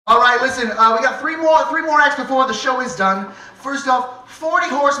All right, listen, we got three more acts before the show is done. First off, 40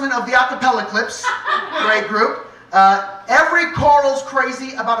 Horsemen of the A Cappella Eclipse, great group. Every choral's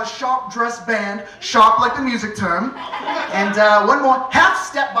crazy about a sharp dress band, sharp like the music term. And one more, half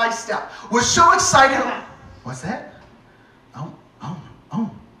step by step. We're so excited. What's that? Oh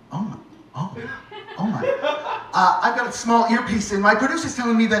my. I've got a small earpiece in. My producer's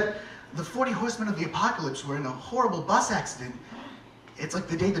telling me that the 40 Horsemen of the Apocalypse were in a horrible bus accident. It's like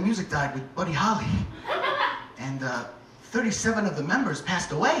the day the music died with Buddy Holly. And 37 of the members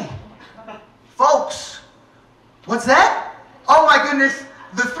passed away. Folks, what's that? Oh my goodness,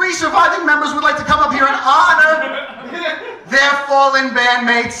 the 3 surviving members would like to come up here and honor their fallen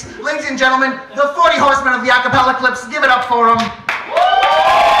bandmates. Ladies and gentlemen, the 40 Horsemen of the A Cappella Eclipse, give it up for them.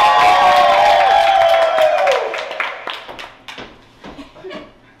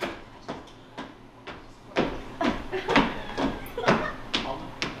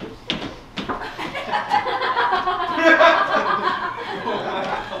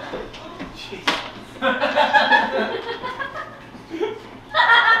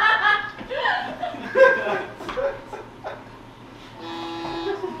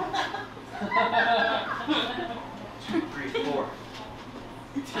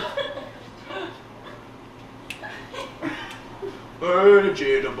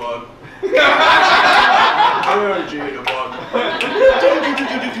 Jitterbug. Jitterbug.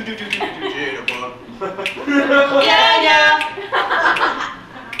 Jitterbug. Yeah, yeah.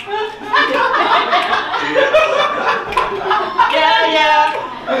 Yeah, yeah.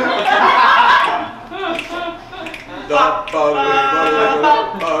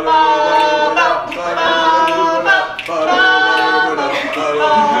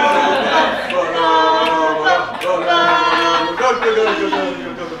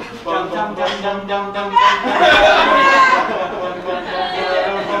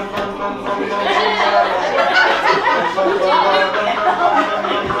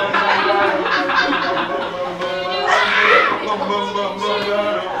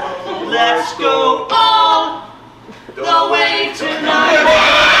 Let's go all the way tonight.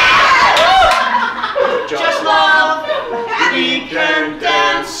 Just love, we can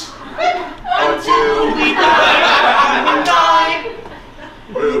dance until we die. And I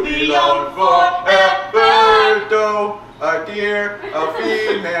will belong forever, though a deer, a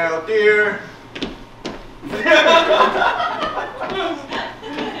female deer.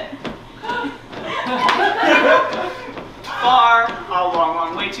 Far, a long,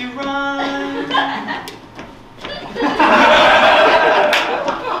 long way to run.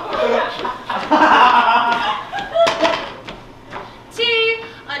 Tea,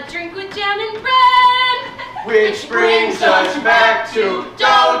 a drink with jam and bread, Which brings us back to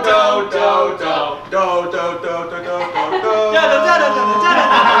do do do do do do do do do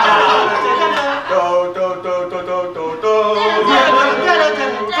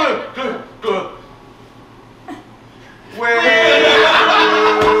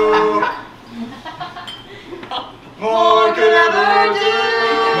more could ever do.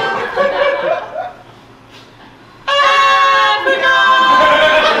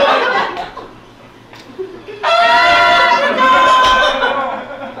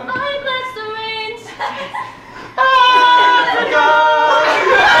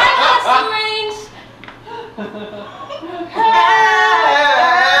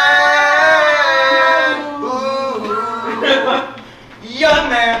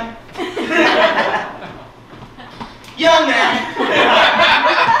 Young man,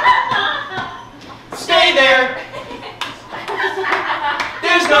 stay there.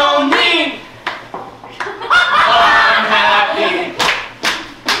 There's no need. I'm happy.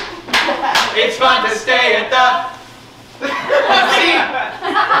 It's fun to stay at the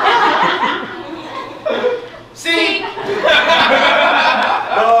See.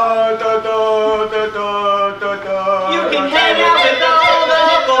 You can hang out with all the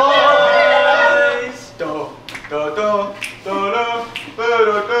boys.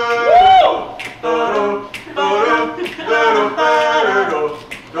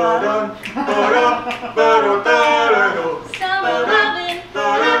 summer loving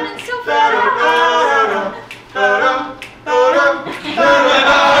so far.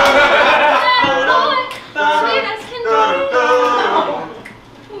 Sweet as can be.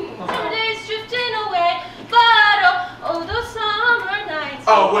 Summer days drifting away, but oh, those summer nights.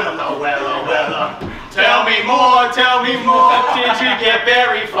 Oh, Willow. Tell me more. Did you get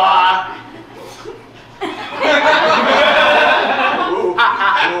very far?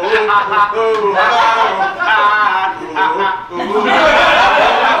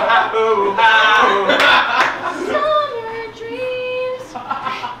 Summer dreams.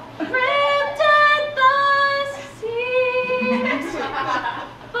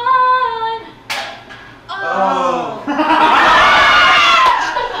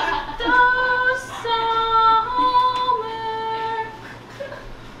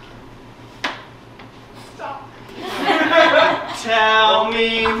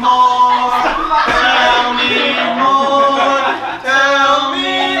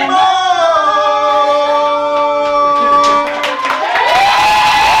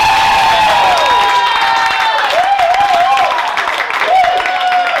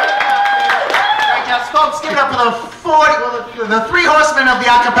 folks. Give it up for the 3 horsemen of the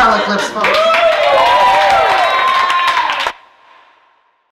a cappella clips, folks.